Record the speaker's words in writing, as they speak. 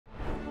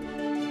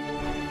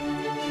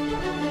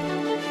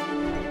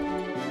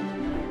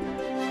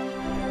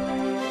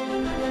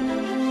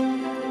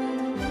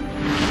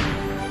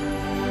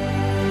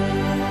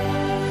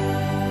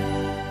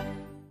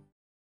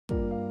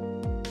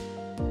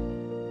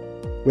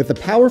With a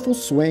powerful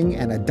swing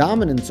and a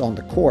dominance on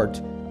the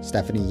court,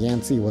 Stephenee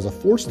Yancy was a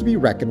force to be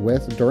reckoned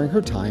with during her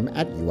time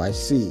at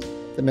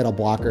UIC. The middle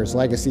blocker's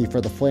legacy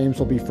for the Flames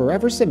will be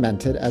forever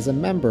cemented as a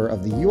member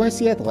of the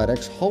UIC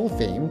Athletics Hall of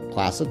Fame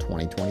class of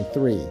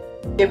 2023.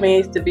 It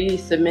means to be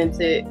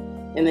cemented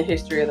in the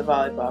history of the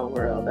volleyball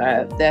world.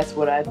 That's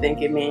what I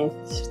think it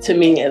means, to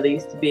me at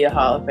least, to be a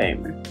Hall of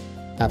Famer.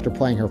 After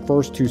playing her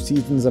first 2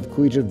 seasons of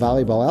collegiate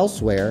volleyball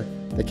elsewhere,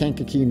 the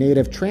Kankakee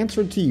native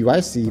transferred to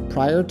UIC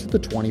prior to the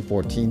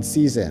 2014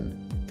 season.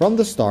 From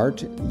the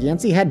start,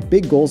 Yancy had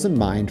big goals in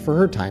mind for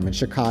her time in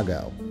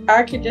Chicago.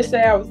 I could just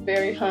say I was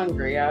very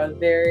hungry. I was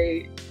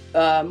very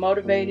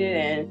motivated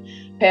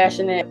and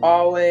passionate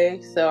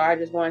always, so I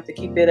just wanted to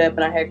keep it up,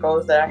 and I had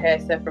goals that I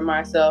had set for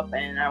myself,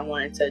 and I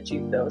wanted to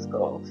achieve those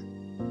goals.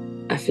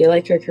 I feel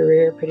like her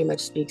career pretty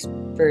much speaks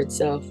for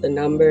itself. The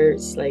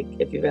numbers, like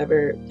if you've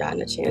ever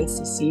gotten a chance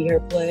to see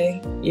her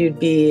play, you'd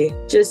be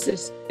just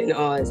as in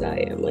awe as I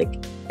am.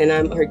 And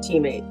I'm her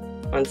teammate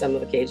on some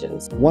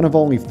occasions. One of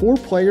only 4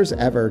 players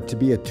ever to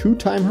be a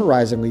 2-time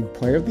Horizon League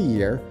Player of the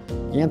Year,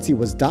 Yancy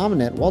was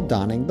dominant while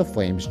donning the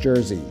Flames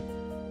jersey.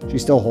 She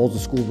still holds the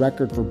school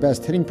record for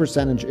best hitting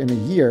percentage in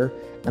a year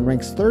and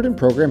ranks 3rd in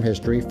program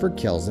history for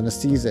kills in a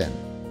season.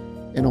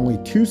 In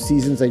only 2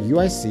 seasons at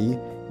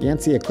UIC,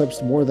 Yancy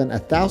eclipsed more than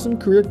 1,000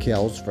 career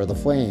kills for the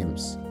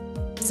Flames.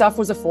 Steph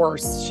was a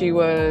force. She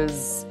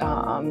was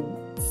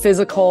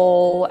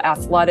physical,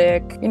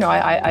 athletic.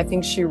 I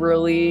think she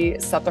really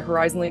set the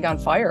Horizon League on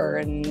fire,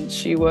 and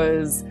she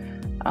was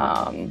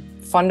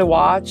fun to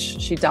watch.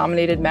 She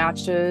dominated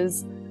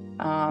matches.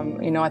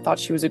 I thought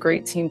she was a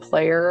great team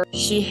player.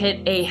 She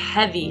hit a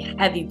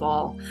heavy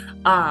ball,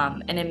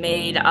 and it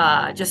made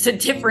just a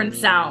different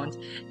sound.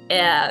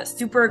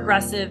 Super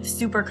aggressive,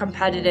 super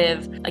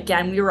competitive.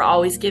 Again, we were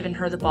always giving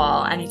her the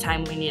ball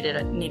anytime we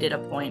needed a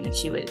point, and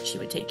she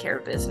would take care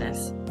of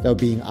business. Though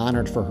being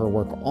honored for her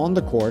work on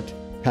the court,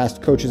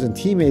 past coaches and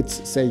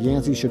teammates say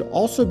Yancy should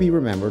also be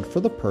remembered for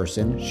the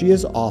person she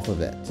is off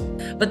of it.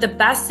 But the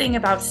best thing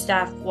about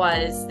Steph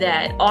was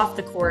that off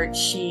the court,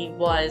 she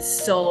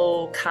was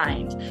so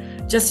kind.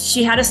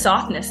 She had a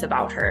softness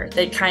about her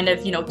that kind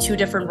of, 2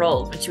 different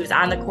roles. When she was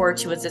on the court,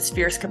 she was this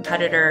fierce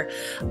competitor,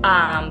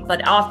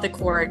 but off the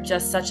court,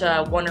 just such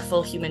a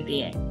wonderful human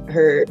being.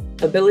 Her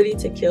ability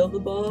to kill the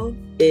ball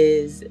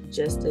is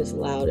just as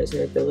loud as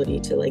her ability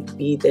to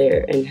be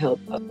there and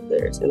help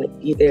others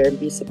and be there and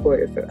be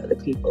supportive for other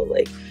people.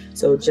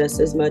 So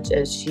just as much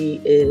as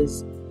she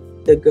is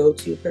the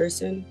go-to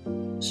person,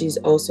 she's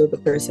also the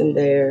person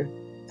there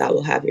that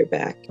will have your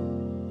back.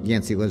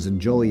 Yancy lives in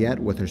Joliet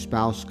with her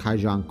spouse,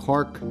 Kaijan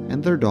Clark,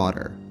 and their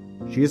daughter.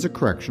 She is a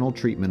correctional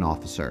treatment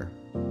officer.